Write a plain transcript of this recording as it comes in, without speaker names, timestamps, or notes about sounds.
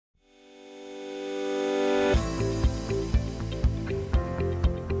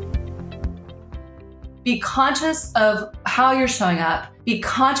Be conscious of how you're showing up. Be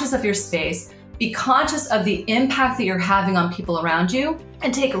conscious of your space. Be conscious of the impact that you're having on people around you,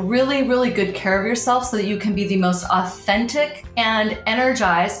 and take really, really good care of yourself so that you can be the most authentic and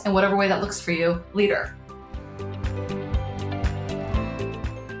energized, in whatever way that looks for you, leader.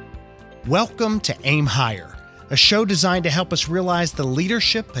 Welcome to Aim Higher, a show designed to help us realize the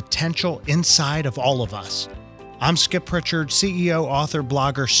leadership potential inside of all of us. I'm Skip Pritchard, CEO, author,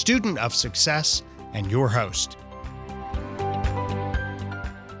 blogger, student of success, and your host.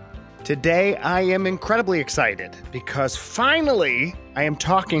 Today, I am incredibly excited because finally I am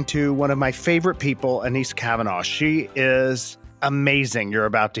talking to one of my favorite people, Anise Kavanaugh. She is amazing. You're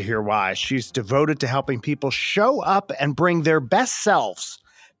about to hear why. She's devoted to helping people show up and bring their best selves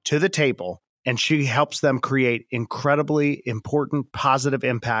to the table, and she helps them create incredibly important, positive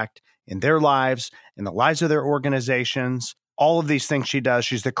impact in their lives, in the lives of their organizations. All of these things she does.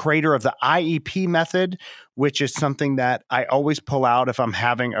 She's the creator of the IEP method, which is something that I always pull out if I'm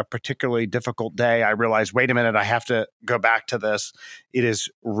having a particularly difficult day. I realize, wait a minute, I have to go back to this. It is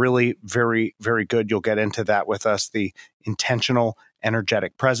really very, very good. You'll get into that with us, the intentional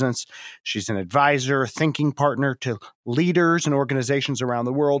energetic presence. She's an advisor, thinking partner to leaders and organizations around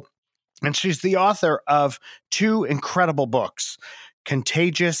the world. And she's the author of two incredible books,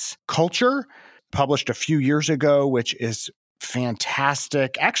 Contagious Culture, published a few years ago, which is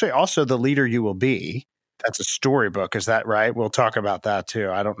fantastic. Actually, also The Leader You Will Be. That's a storybook. Is that right? We'll talk about that too.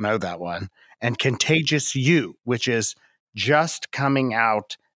 I don't know that one. And Contagious You, which is just coming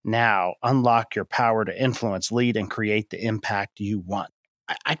out now. Unlock your power to influence, lead, and create the impact you want.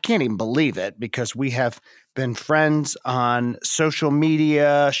 I can't even believe it because we have been friends on social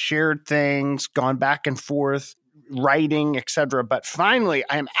media, shared things, gone back and forth, writing, etc. But finally,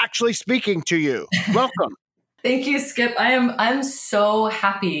 I am actually speaking to you. Welcome. Thank you, Skip. I'm so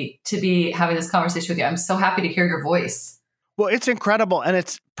happy to be having this conversation with you. I'm so happy to hear your voice. Well, it's incredible, and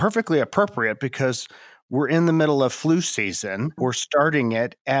it's perfectly appropriate because we're in the middle of flu season. We're starting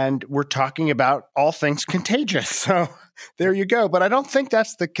it, and we're talking about all things contagious. So there you go. But I don't think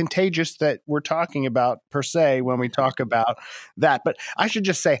that's the contagious that we're talking about per se when we talk about that. But I should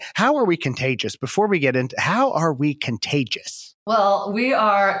just say, how are we contagious? Before we get into how are we contagious? Well, we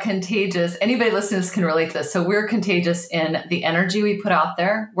are contagious. Anybody listening to this can relate to this. So we're contagious in the energy we put out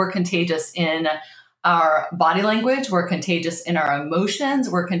there. We're contagious in our body language. We're contagious in our emotions.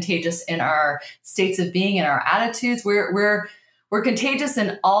 We're contagious in our states of being and our attitudes. We're contagious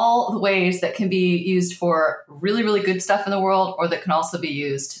in all the ways that can be used for really, really good stuff in the world, or that can also be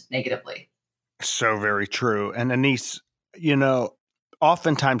used negatively. So very true. And Anise,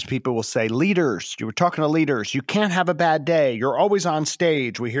 oftentimes people will say, leaders, you were talking to leaders, you can't have a bad day. You're always on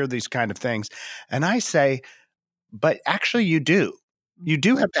stage. We hear these kind of things. And I say, but actually you do. You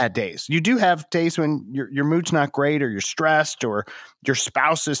do have bad days. You do have days when your mood's not great, or you're stressed, or your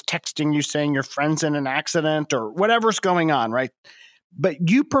spouse is texting you saying your friend's in an accident, or whatever's going on, right? But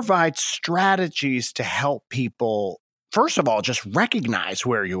you provide strategies to help people, first of all, just recognize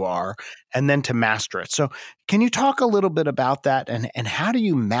where you are and then to master it. So can you talk a little bit about that, and how do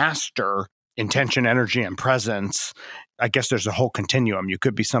you master intention, energy, and presence? I guess there's a whole continuum. You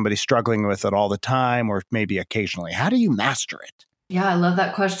could be somebody struggling with it all the time, or maybe occasionally. How do you master it? Yeah, I love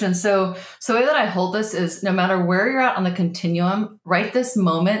that question. So the way that I hold this is, no matter where you're at on the continuum, right this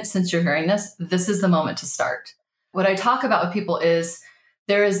moment, since you're hearing this, this is the moment to start. What I talk about with people is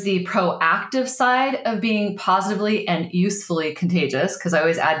there is the proactive side of being positively and usefully contagious, because I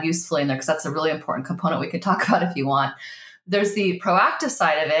always add usefully in there because that's a really important component we can talk about if you want. There's the proactive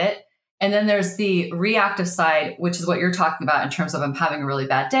side of it. And then there's the reactive side, which is what you're talking about in terms of I'm having a really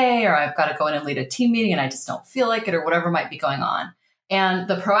bad day, or I've got to go in and lead a team meeting and I just don't feel like it, or whatever might be going on. And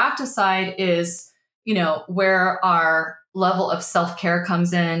the proactive side is, where our level of self-care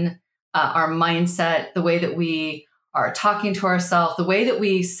comes in, our mindset, the way that we are talking to ourselves, the way that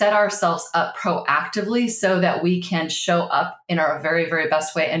we set ourselves up proactively so that we can show up in our very, very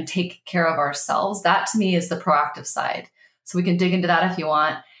best way and take care of ourselves. That to me is the proactive side. So we can dig into that if you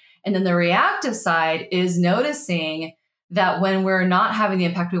want. And then the reactive side is noticing that when we're not having the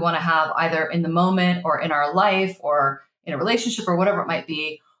impact we want to have, either in the moment or in our life or in a relationship or whatever it might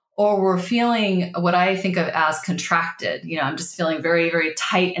be, or we're feeling what I think of as contracted. I'm just feeling very, very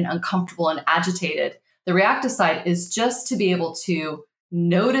tight and uncomfortable and agitated. The reactive side is just to be able to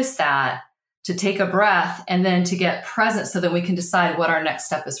notice that, to take a breath, and then to get present so that we can decide what our next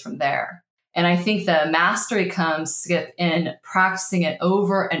step is from there. And I think the mastery comes, Skip, in practicing it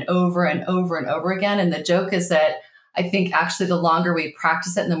over and over and over and over again. And the joke is that I think actually the longer we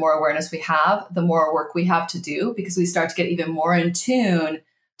practice it and the more awareness we have, the more work we have to do, because we start to get even more in tune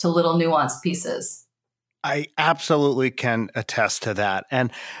to little nuanced pieces. I absolutely can attest to that.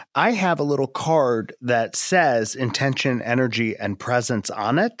 And I have a little card that says intention, energy, and presence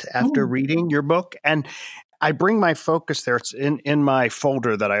on it after reading your book. And I bring my focus there. It's in my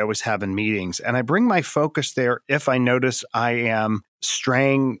folder that I always have in meetings. And I bring my focus there if I notice I am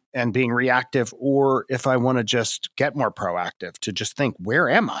straying and being reactive, or if I want to just get more proactive, to just think, where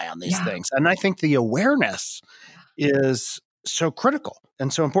am I on these things? And I think the awareness is so critical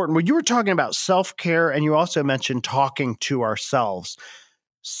and so important. Well, you were talking about self-care, and you also mentioned talking to ourselves.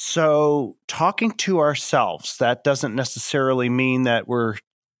 So talking to ourselves, that doesn't necessarily mean that we're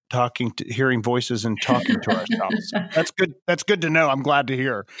hearing voices and talking to ourselves. That's good. That's good to know. I'm glad to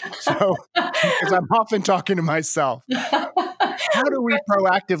hear. So, because I'm often talking to myself. How do we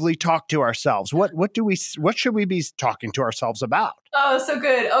proactively talk to ourselves? What should we be talking to ourselves about? Oh, so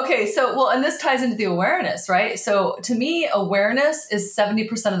good. Okay. So, well, and this ties into the awareness, right? So to me, awareness is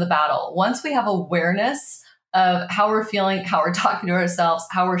 70% of the battle. Once we have awareness of how we're feeling, how we're talking to ourselves,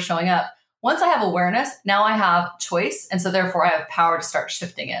 how we're showing up, once I have awareness, now I have choice. And so therefore I have power to start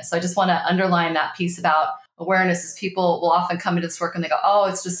shifting it. So I just want to underline that piece about awareness. Is people will often come into this work and they go, oh,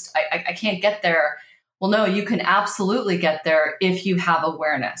 it's just, I can't get there. Well, no, you can absolutely get there if you have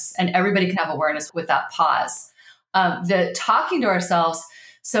awareness, and everybody can have awareness with that pause. The talking to ourselves.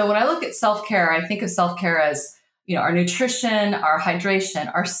 So when I look at self-care, I think of self-care as, our nutrition, our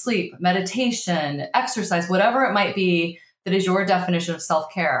hydration, our sleep, meditation, exercise, whatever it might be that is your definition of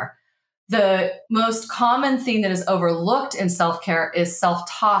self-care. The most common thing that is overlooked in self-care is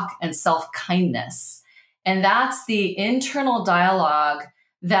self-talk and self-kindness. And that's the internal dialogue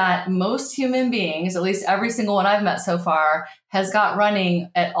that most human beings, at least every single one I've met so far, has got running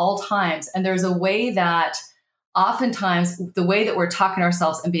at all times. And there's a way that oftentimes the way that we're talking to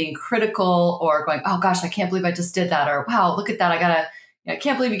ourselves and being critical, or going, oh gosh, I can't believe I just did that. Or wow, look at that. I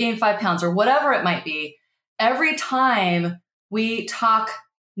can't believe you gained 5 pounds, or whatever it might be. Every time we talk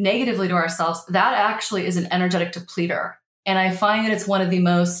negatively to ourselves, that actually is an energetic depleter. And I find that it's one of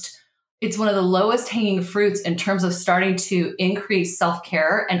the lowest hanging fruits in terms of starting to increase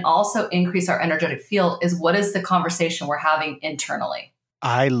self-care and also increase our energetic field, is what is the conversation we're having internally.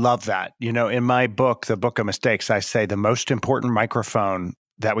 I love that. In my book, The Book of Mistakes, I say the most important microphone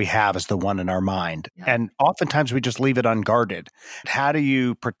that we have is the one in our mind. Yeah. And oftentimes we just leave it unguarded. How do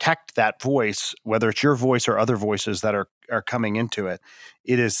you protect that voice, whether it's your voice or other voices that are coming into it?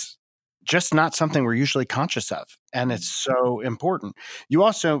 It is just not something we're usually conscious of. And it's so important. You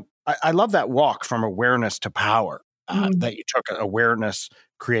also, I love that walk from awareness to power, that you took awareness,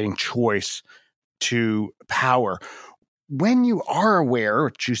 creating choice, to power. When you are aware,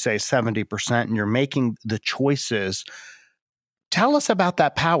 which you say 70%, and you're making the choices, tell us about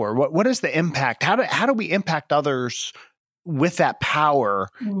that power. What is the impact? How do we impact others with that power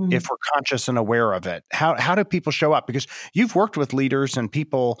if we're conscious and aware of it? How do people show up? Because you've worked with leaders and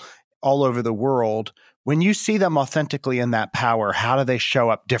people all over the world. When you see them authentically in that power, how do they show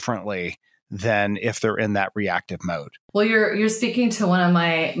up differently than if they're in that reactive mode? Well, you're speaking to one of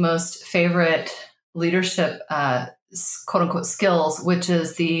my most favorite leadership quote unquote skills, which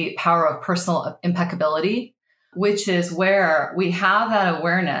is the power of personal impeccability, which is where we have that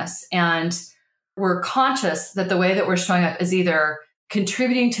awareness and we're conscious that the way that we're showing up is either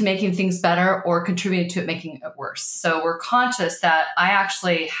contributing to making things better or contributing to it making it worse. So we're conscious that I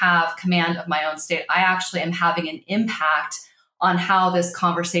actually have command of my own state. I actually am having an impact on how this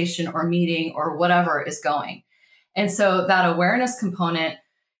conversation or meeting or whatever is going. And so that awareness component,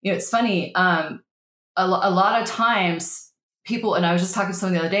 it's funny. A lot of times people, and I was just talking to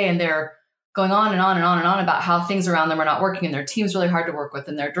someone the other day, and they're going on and on and on and on about how things around them are not working and their team's really hard to work with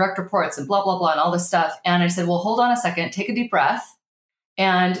and their direct reports and blah, blah, blah, and all this stuff. And I said, well, hold on a second, take a deep breath.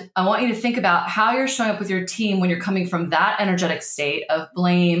 And I want you to think about how you're showing up with your team when you're coming from that energetic state of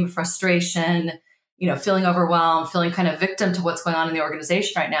blame, frustration, feeling overwhelmed, feeling kind of victim to what's going on in the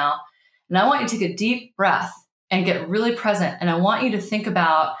organization right now. And I want you to take a deep breath and get really present. And I want you to think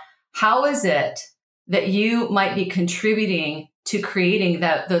about, how is it that you might be contributing to creating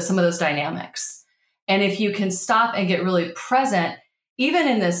some of those dynamics? And if you can stop and get really present, even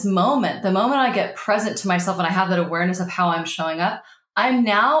in this moment, the moment I get present to myself and I have that awareness of how I'm showing up, I'm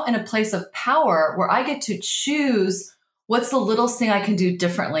now in a place of power where I get to choose what's the littlest thing I can do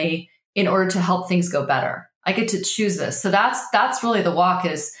differently in order to help things go better. I get to choose this. So that's really the walk,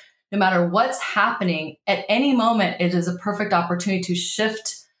 is no matter what's happening at any moment, it is a perfect opportunity to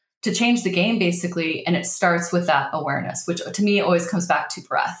shift, to change the game, basically. And it starts with that awareness, which to me always comes back to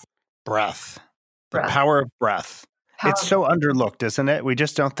breath. The power of breath. It's so underlooked, isn't it? We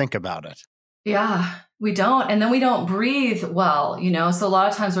just don't think about it. Yeah, we don't. And then we don't breathe well, So a lot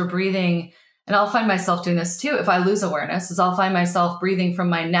of times we're breathing And I'll find myself doing this too. If I lose awareness, is I'll find myself breathing from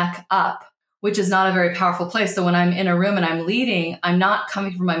my neck up, which is not a very powerful place. So when I'm in a room and I'm leading, I'm not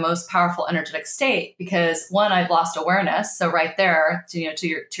coming from my most powerful energetic state because one, I've lost awareness. So right there, to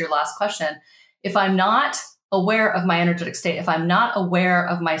your last question, if I'm not aware of my energetic state, if I'm not aware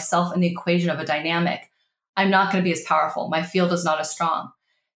of myself in the equation of a dynamic, I'm not going to be as powerful. My field is not as strong.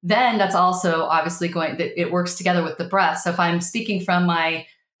 Then that's also obviously it works together with the breath. So if I'm speaking from my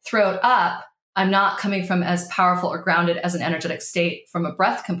throat up, I'm not coming from as powerful or grounded as an energetic state from a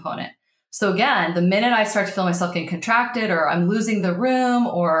breath component. So again, the minute I start to feel myself getting contracted or I'm losing the room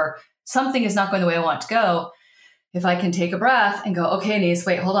or something is not going the way I want it to go, if I can take a breath and go, okay, Anais,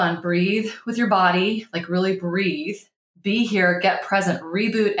 wait, hold on, breathe with your body, like really breathe, be here, get present,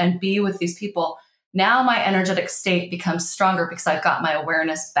 reboot, and be with these people. Now my energetic state becomes stronger because I've got my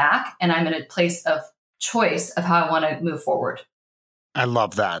awareness back and I'm in a place of choice of how I want to move forward. I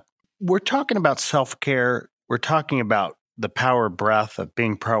love that. We're talking about self-care. We're talking about the power of breath, of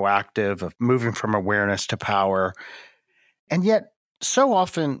being proactive, of moving from awareness to power. And yet, so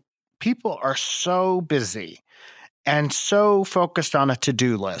often, people are so busy and so focused on a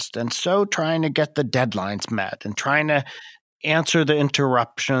to-do list and so trying to get the deadlines met and trying to answer the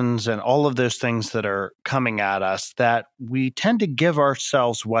interruptions and all of those things that are coming at us that we tend to give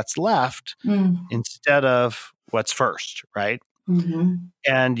ourselves what's left instead of what's first, right? Mm-hmm.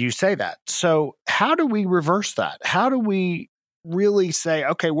 And you say that. So how do we reverse that? How do we really say,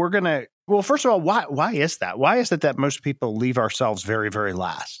 okay, well, first of all, why is that? Why is it that most people leave ourselves very, very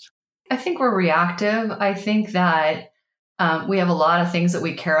last? I think we're reactive. I think that we have a lot of things that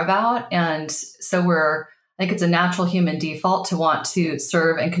we care about. And so I think it's a natural human default to want to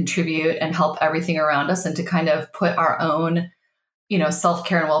serve and contribute and help everything around us and to kind of put our own,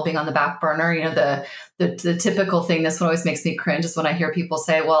 self-care and well-being on the back burner. The typical thing, this one always makes me cringe, is when I hear people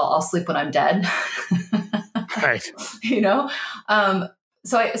say, well, I'll sleep when I'm dead. Right.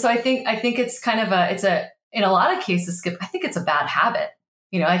 So I think it's kind of in a lot of cases, Skip, I think it's a bad habit.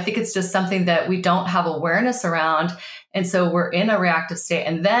 I think it's just something that we don't have awareness around. And so we're in a reactive state.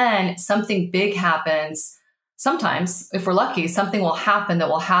 And then something big happens. Sometimes, if we're lucky, something will happen that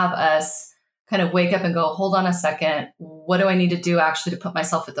will have us kind of wake up and go, hold on a second. What do I need to do actually to put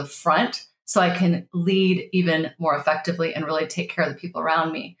myself at the front so I can lead even more effectively and really take care of the people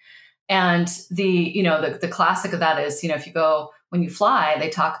around me? And the classic of that is, if you go, when you fly, they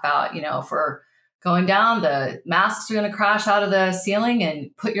talk about, if we're going down, the masks are going to crash out of the ceiling,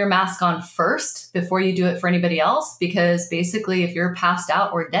 and put your mask on first before you do it for anybody else. Because basically, if you're passed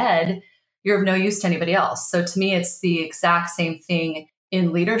out or dead, you're of no use to anybody else. So to me, it's the exact same thing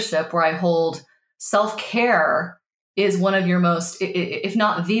in leadership, where I hold self-care is one of your most, if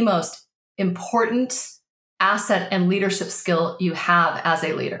not the most important asset and leadership skill you have as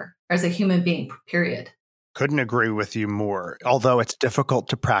a leader, or as a human being, period. Couldn't agree with you more, although it's difficult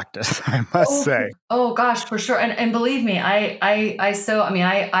to practice, I must say. Oh gosh, for sure. And believe me, I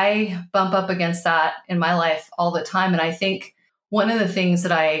bump up against that in my life all the time. And I think one of the things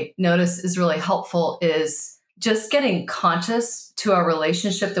that I notice is really helpful is just getting conscious to our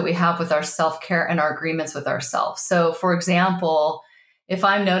relationship that we have with our self-care and our agreements with ourselves. So for example, if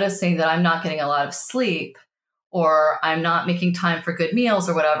I'm noticing that I'm not getting a lot of sleep, or I'm not making time for good meals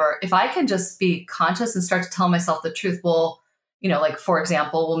or whatever, if I can just be conscious and start to tell myself the truth, well, like for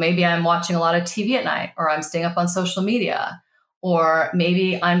example, maybe I'm watching a lot of TV at night, or I'm staying up on social media, or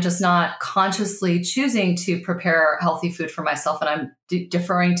maybe I'm just not consciously choosing to prepare healthy food for myself and I'm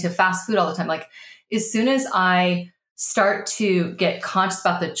deferring to fast food all the time. Like, as soon as I start to get conscious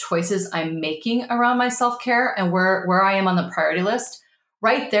about the choices I'm making around my self-care and where I am on the priority list,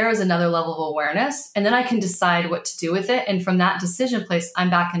 right there is another level of awareness. And then I can decide what to do with it. And from that decision place, I'm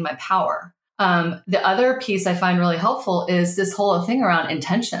back in my power. The other piece I find really helpful is this whole thing around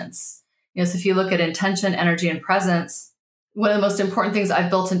intentions. So if you look at intention, energy, and presence, one of the most important things I've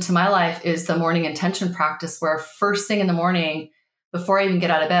built into my life is the morning intention practice, where first thing in the morning, before I even get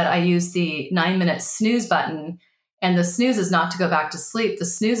out of bed, I use the 9-minute snooze button. And the snooze is not to go back to sleep. The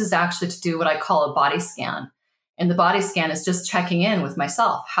snooze is actually to do what I call a body scan. And the body scan is just checking in with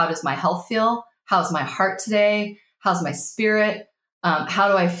myself. How does my health feel? How's my heart today? How's my spirit?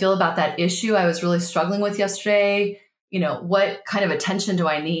 How do I feel about that issue I was really struggling with yesterday? What kind of attention do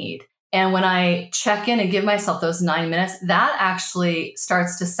I need? And when I check in and give myself those 9 minutes, that actually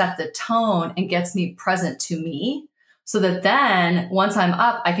starts to set the tone and gets me present to me, so that then once I'm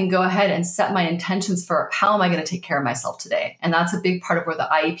up, I can go ahead and set my intentions for how am I going to take care of myself today? And that's a big part of where the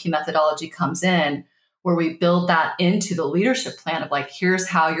IEP methodology comes in, where we build that into the leadership plan of like, here's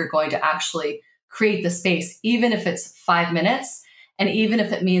how you're going to actually create the space, even if it's 5 minutes. And even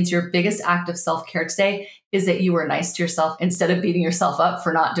if it means your biggest act of self-care today is that you were nice to yourself instead of beating yourself up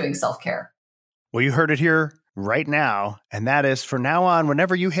for not doing self-care. Well, you heard it here right now. And that is, from now on,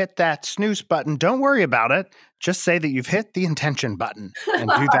 whenever you hit that snooze button, don't worry about it. Just say that you've hit the intention button and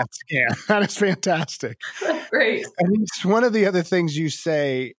do that scan. That is fantastic. That's great. And it's one of the other things you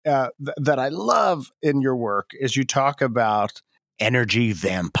say that I love in your work is you talk about energy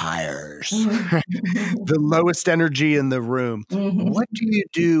vampires, the lowest energy in the room. What do you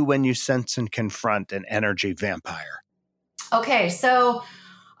do when you sense and confront an energy vampire? Okay, so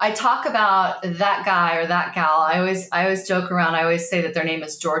I talk about that guy or that gal. I always joke around. I always say that their name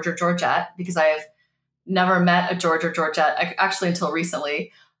is George or Georgette because I have never met a George or Georgette actually until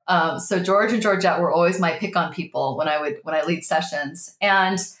recently. So George and Georgette were always my pick on people when I lead sessions.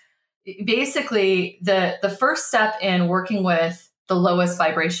 And basically, the first step in working with the lowest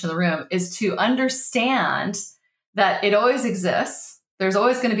vibration in the room is to understand that it always exists. There's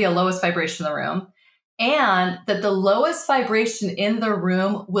always going to be a lowest vibration in the room. And that the lowest vibration in the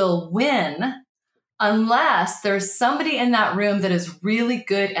room will win unless there's somebody in that room that is really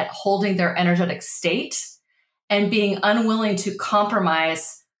good at holding their energetic state and being unwilling to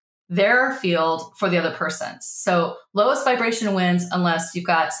compromise their field for the other person's. So lowest vibration wins unless you've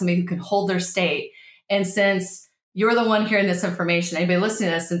got somebody who can hold their state. And since you're the one hearing this information, anybody listening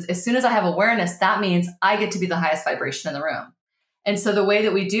to this, since as soon as I have awareness, that means I get to be the highest vibration in the room. And so the way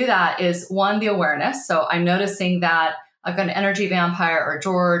that we do that is, one, the awareness. So I'm noticing that I've got an energy vampire or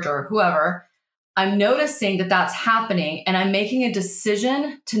George or whoever. I'm noticing that that's happening and I'm making a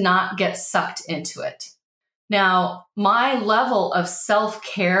decision to not get sucked into it. Now, my level of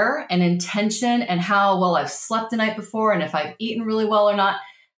self-care and intention and how well I've slept the night before and if I've eaten really well or not,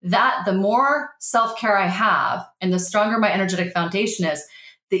 that the more self-care I have and the stronger my energetic foundation is,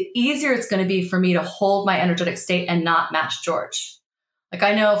 the easier it's going to be for me to hold my energetic state and not match George. Like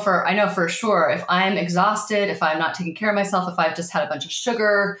I know for sure, if I'm exhausted, if I'm not taking care of myself, if I've just had a bunch of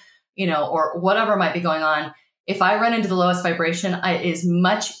sugar, or whatever might be going on, if I run into the lowest vibration, it is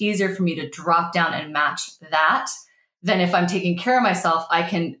much easier for me to drop down and match that than if I'm taking care of myself. I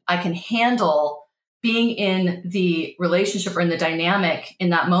can handle being in the relationship or in the dynamic in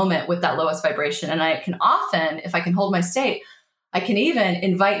that moment with that lowest vibration. And I can often, if I can hold my state, I can even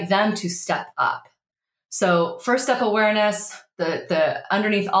invite them to step up. So first step awareness, the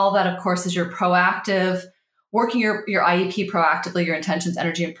underneath all that, of course, is your proactive, working your IEP proactively, your intentions,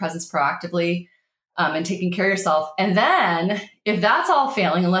 energy, and presence proactively, and taking care of yourself. And then if that's all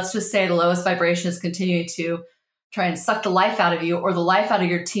failing, and let's just say the lowest vibration is continuing to try and suck the life out of you or the life out of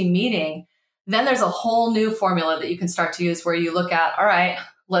your team meeting, then there's a whole new formula that you can start to use where you look at, all right,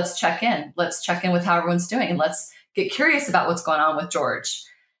 let's check in. Let's check in with how everyone's doing. And let's get curious about what's going on with George.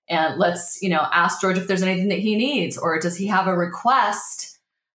 And let's, ask George if there's anything that he needs, or does he have a request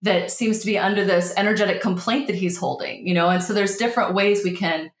that seems to be under this energetic complaint that he's holding, And so there's different ways we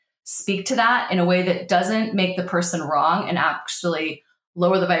can speak to that in a way that doesn't make the person wrong and actually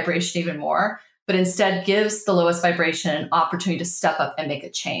lower the vibration even more, but instead gives the lowest vibration an opportunity to step up and make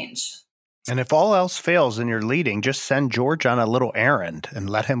a change. And if all else fails and you're leading, just send George on a little errand and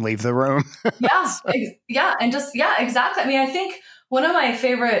let him leave the room. Exactly. I mean, I think one of my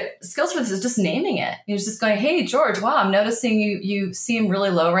favorite skills for this is just naming it. You're just going, hey, George, wow, I'm noticing you seem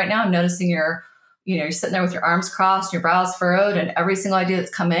really low right now. I'm noticing you're sitting there with your arms crossed, your brows furrowed, and every single idea that's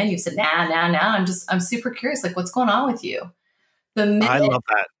come in, you've said, nah. I'm super curious, like, what's going on with you? I love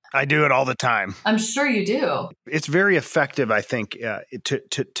that. I do it all the time. I'm sure you do. It's very effective, I think,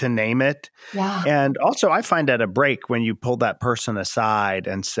 to name it. Yeah. And also, I find at a break when you pull that person aside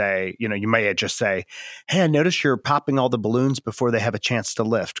and say, you may just say, hey, I noticed you're popping all the balloons before they have a chance to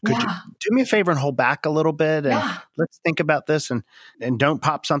lift. Could you do me a favor and hold back a little bit? And let's think about this and don't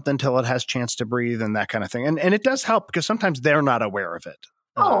pop something till it has a chance to breathe and that kind of thing. And it does help because sometimes they're not aware of it.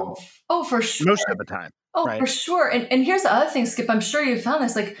 For sure. Most of the time. Oh, right? For sure. And here's the other thing, Skip, I'm sure you found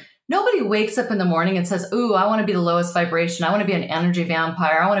this, like nobody wakes up in the morning and says, ooh, I want to be the lowest vibration. I want to be an energy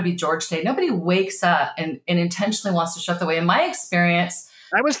vampire. I want to be George today. Nobody wakes up and intentionally wants to show up the way. In my experience,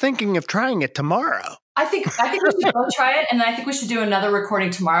 I was thinking of trying it tomorrow. I think we should both try it. And I think we should do another recording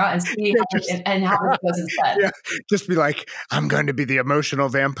tomorrow and see how it goes instead. Yeah, just be like, I'm going to be the emotional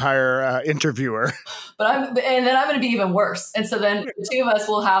vampire interviewer. And then I'm going to be even worse. And so then the two of us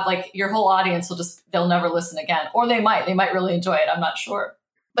will have like your whole audience they'll never listen again. Or they might really enjoy it. I'm not sure.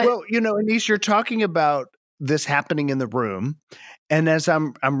 But, well, Anees, you're talking about this happening in the room. And as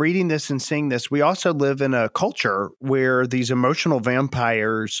I'm reading this and seeing this, we also live in a culture where these emotional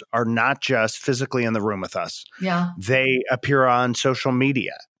vampires are not just physically in the room with us. Yeah. They appear on social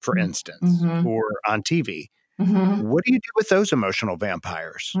media, for instance, or on TV. Mm-hmm. What do you do with those emotional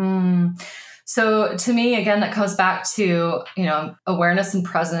vampires? So to me, again, that comes back to, awareness and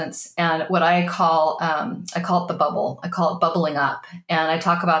presence, and what I call it the bubble. I call it bubbling up. And I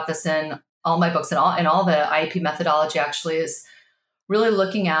talk about this in all my books, and all the IEP methodology actually is really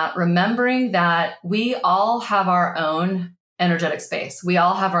looking at remembering that we all have our own energetic space. We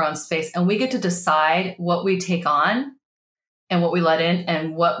all have our own space, and we get to decide what we take on and what we let in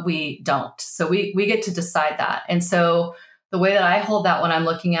and what we don't. So we get to decide that. And so the way that I hold that when I'm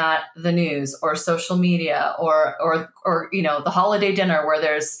looking at the news or social media or the holiday dinner where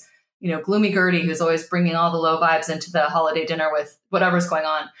there's, gloomy Gertie who's always bringing all the low vibes into the holiday dinner with whatever's going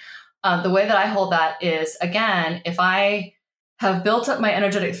on. The way that I hold that is, again, if I have built up my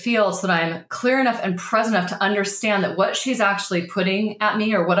energetic field so that I'm clear enough and present enough to understand that what she's actually putting at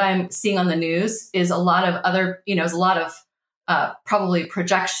me or what I'm seeing on the news is a lot of other, is a lot of probably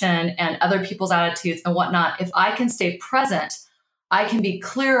projection and other people's attitudes and whatnot. If I can stay present, I can be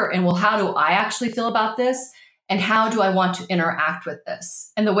clearer in, well, how do I actually feel about this? And how do I want to interact with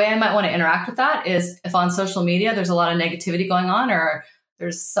this? And the way I might want to interact with that is if on social media, there's a lot of negativity going on, or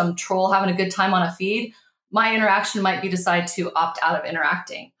there's some troll having a good time on a feed, my interaction might be decide to opt out of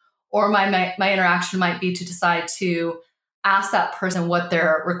interacting. Or my interaction might be to decide to ask that person what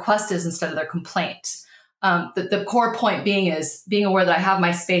their request is instead of their complaint. The core point being is being aware that I have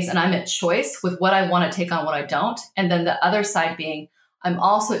my space and I'm at choice with what I want to take on, what I don't. And then the other side being I'm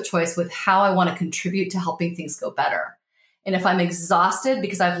also at choice with how I want to contribute to helping things go better. And if I'm exhausted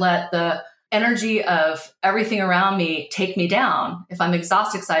because I've let the energy of everything around me take me down, if I'm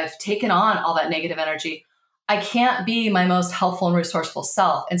exhausted because I've taken on all that negative energy, I can't be my most helpful and resourceful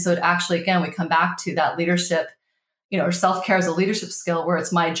self. And so it actually, again, we come back to that leadership, or self-care as a leadership skill where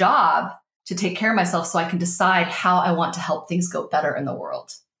it's my job to take care of myself so I can decide how I want to help things go better in the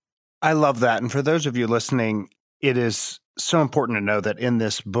world. I love that. And for those of you listening, it is so important to know that in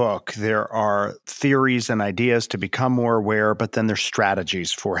this book, there are theories and ideas to become more aware, but then there's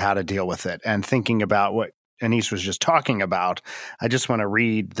strategies for how to deal with it. And thinking about what Anais was just talking about, I just want to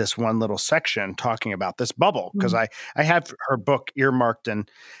read this one little section talking about this bubble, because I have her book earmarked, and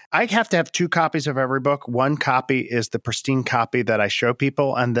I have to have 2 copies of every book. One copy is the pristine copy that I show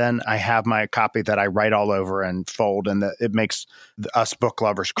people, and then I have my copy that I write all over and fold, and it makes us book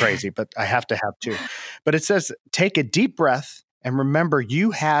lovers crazy, but I have to have 2. But it says, take a deep breath and remember you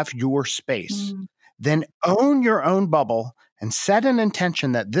have your space. Then own your own bubble and set an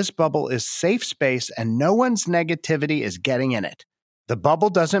intention that this bubble is safe space and no one's negativity is getting in it. The bubble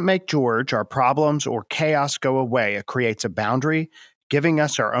doesn't make George, our problems, or chaos go away. It creates a boundary, giving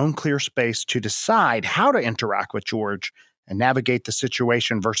us our own clear space to decide how to interact with George and navigate the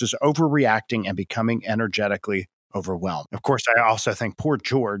situation versus overreacting and becoming energetically overwhelmed. Of course, I also think poor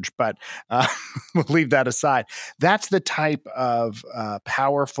George, but we'll leave that aside. That's the type of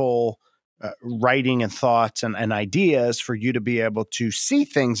powerful writing and thoughts and ideas for you to be able to see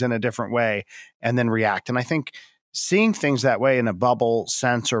things in a different way and then react. And I think seeing things that way in a bubble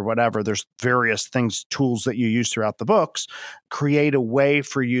sense or whatever, there's various things, tools that you use throughout the books, create a way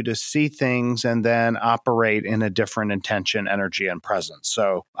for you to see things and then operate in a different intention, energy, and presence.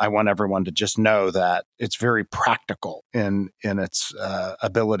 So I want everyone to just know that it's very practical in its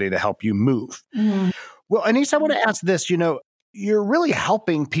ability to help you move. Well, Anais, I want to ask this, you're really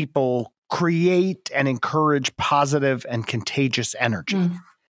helping people create and encourage positive and contagious energy.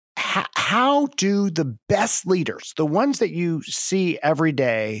 How do the best leaders, the ones that you see every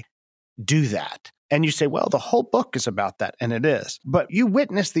day, do that? And you say, well, the whole book is about that, and it is. But you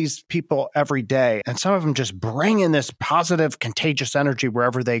witness these people every day, and some of them just bring in this positive, contagious energy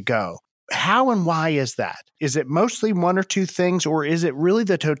wherever they go. How and why is that? Is it mostly 1 or 2 things, or is it really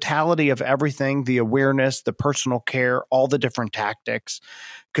the totality of everything, the awareness, the personal care, all the different tactics?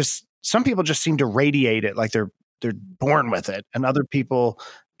 Because some people just seem to radiate it like they're born with it, and other people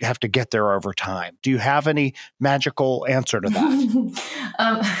have to get there over time. Do you have any magical answer to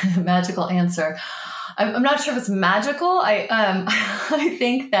that? Magical answer. I'm not sure if it's magical. I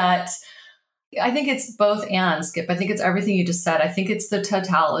think it's both and, Skip. I think it's everything you just said. I think it's the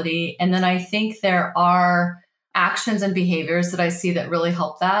totality. And then I think there are actions and behaviors that I see that really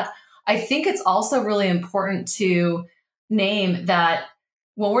help that. I think it's also really important to name that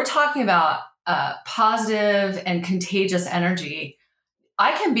when we're talking about positive and contagious energy,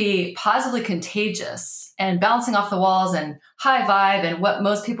 I can be positively contagious and bouncing off the walls and high vibe, and what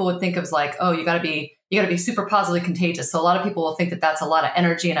most people would think of as like, oh, you got to be super positively contagious. So a lot of people will think that that's a lot of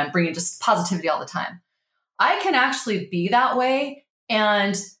energy and I'm bringing just positivity all the time. I can actually be that way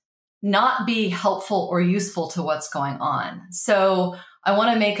and not be helpful or useful to what's going on. So I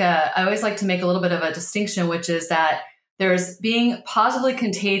always like to make a little bit of a distinction, which is that there's being positively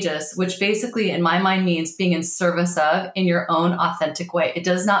contagious, which basically in my mind means being in service of in your own authentic way. It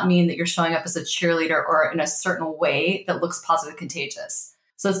does not mean that you're showing up as a cheerleader or in a certain way that looks positively contagious.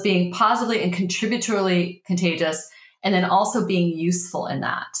 So it's being positively and contributory contagious, and then also being useful in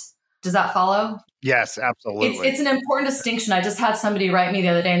that. Does that follow? Yes, absolutely. It's an important distinction. I just had somebody write me the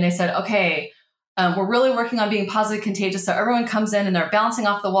other day and they said, okay, we're really working on being positively contagious. So everyone comes in and they're bouncing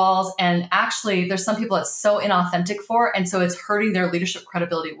off the walls. And actually, there's some people it's so inauthentic for. And so it's hurting their leadership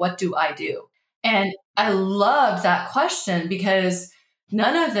credibility. What do I do? And I love that question because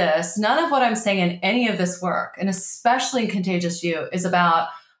none of what I'm saying in any of this work, and especially in Contagious You, is about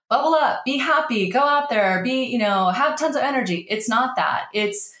bubble up, be happy, go out there, have tons of energy. It's not that.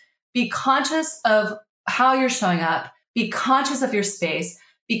 It's be conscious of how you're showing up, be conscious of your space,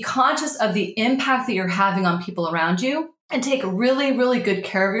 be conscious of the impact that you're having on people around you, and take really, really good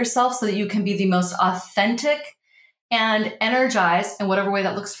care of yourself so that you can be the most authentic and energized, in whatever way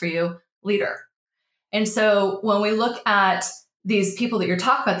that looks for you, leader. And so when we look at these people that you're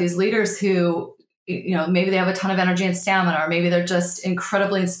talking about, these leaders who, maybe they have a ton of energy and stamina, or maybe they're just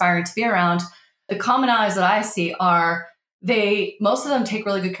incredibly inspiring to be around, the commonalities that I see are most of them take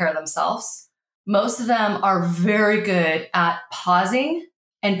really good care of themselves. Most of them are very good at pausing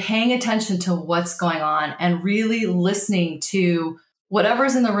and paying attention to what's going on and really listening to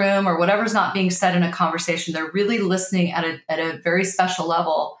whatever's in the room or whatever's not being said in a conversation. They're really listening at a very special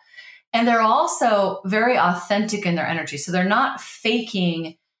level. And they're also very authentic in their energy. So they're not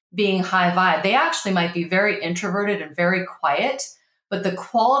faking being high vibe. They actually might be very introverted and very quiet, but the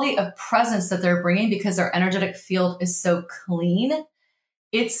quality of presence that they're bringing, because their energetic field is so clean,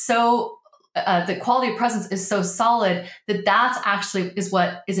 the quality of presence is so solid that's actually is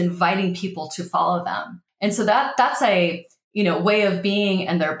what is inviting people to follow them. And so that's a, way of being,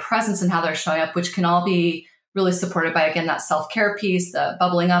 and their presence and how they're showing up, which can all be really supported by, again, that self-care piece, the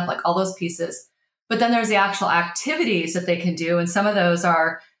bubbling up, like all those pieces. But then there's the actual activities that they can do. And some of those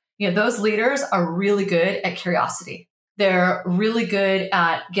are, those leaders are really good at curiosity. They're really good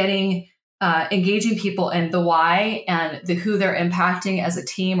at engaging people in the why and the who they're impacting as a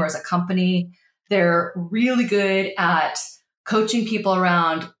team or as a company. They're really good at coaching people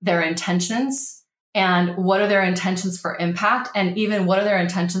around their intentions and what are their intentions for impact, and even what are their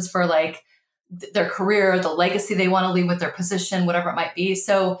intentions for like their career, the legacy they want to leave with their position, whatever it might be.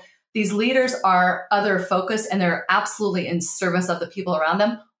 So these leaders are other focused, and they're absolutely in service of the people around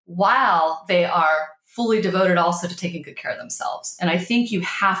them, while they are fully devoted also to taking good care of themselves. And I think you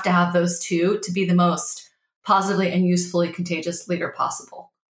have to have those two to be the most positively and usefully contagious leader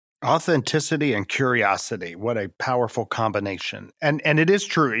possible. Authenticity and curiosity. What a powerful combination. And it is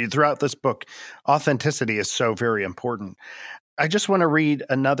true. Throughout this book, authenticity is so very important. I just want to read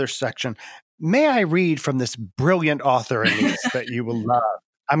another section. May I read from this brilliant author, Anise, that you will love?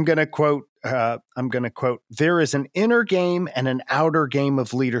 I'm going to quote, there is an inner game and an outer game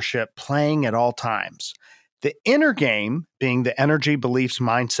of leadership playing at all times. The inner game being the energy, beliefs,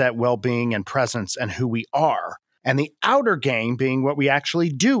 mindset, well-being, and presence, and who we are. And the outer game being what we actually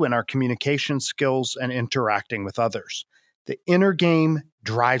do in our communication skills and interacting with others. The inner game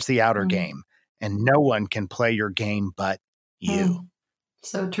drives the outer game, and no one can play your game but you.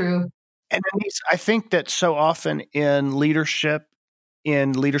 So true. And Anise, I think that so often in leadership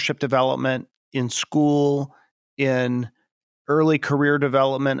development, in school, in early career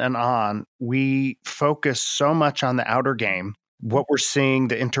development and on, we focus so much on the outer game, what we're seeing,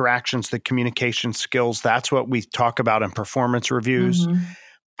 the interactions, the communication skills. That's what we talk about in performance reviews.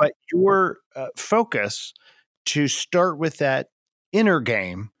 But your focus to start with that inner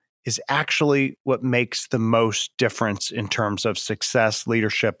game is actually what makes the most difference in terms of success,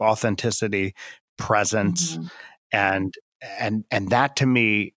 leadership, authenticity, presence, and that to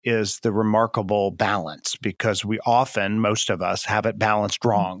me is the remarkable balance, because we often, most of us, have it balanced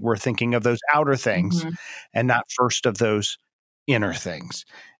wrong. We're thinking of those outer things and not first of those inner things.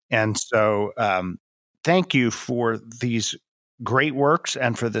 And so thank you for these great works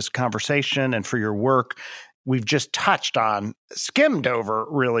and for this conversation and for your work. We've just skimmed over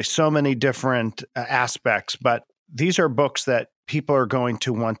really so many different aspects, but these are books that people are going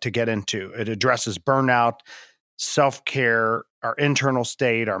to want to get into. It addresses burnout, self-care, our internal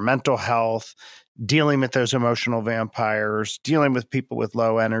state, our mental health, dealing with those emotional vampires, dealing with people with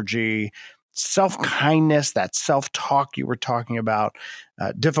low energy, self-kindness, that self-talk you were talking about,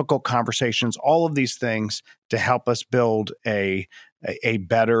 difficult conversations, all of these things to help us build a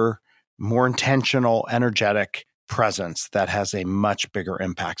better, more intentional, energetic, presence that has a much bigger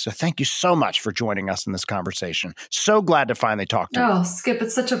impact. So thank you so much for joining us in this conversation. So glad to finally talk to you. Oh, Skip,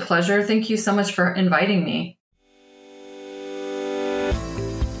 it's such a pleasure. Thank you so much for inviting me.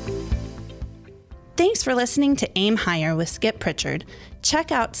 Thanks for listening to Aim Higher with Skip Pritchard.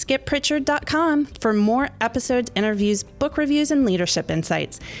 Check out skippritchard.com for more episodes, interviews, book reviews, and leadership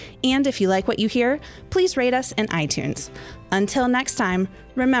insights. And if you like what you hear, please rate us in iTunes. Until next time,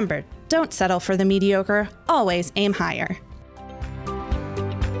 remember, don't settle for the mediocre, always aim higher.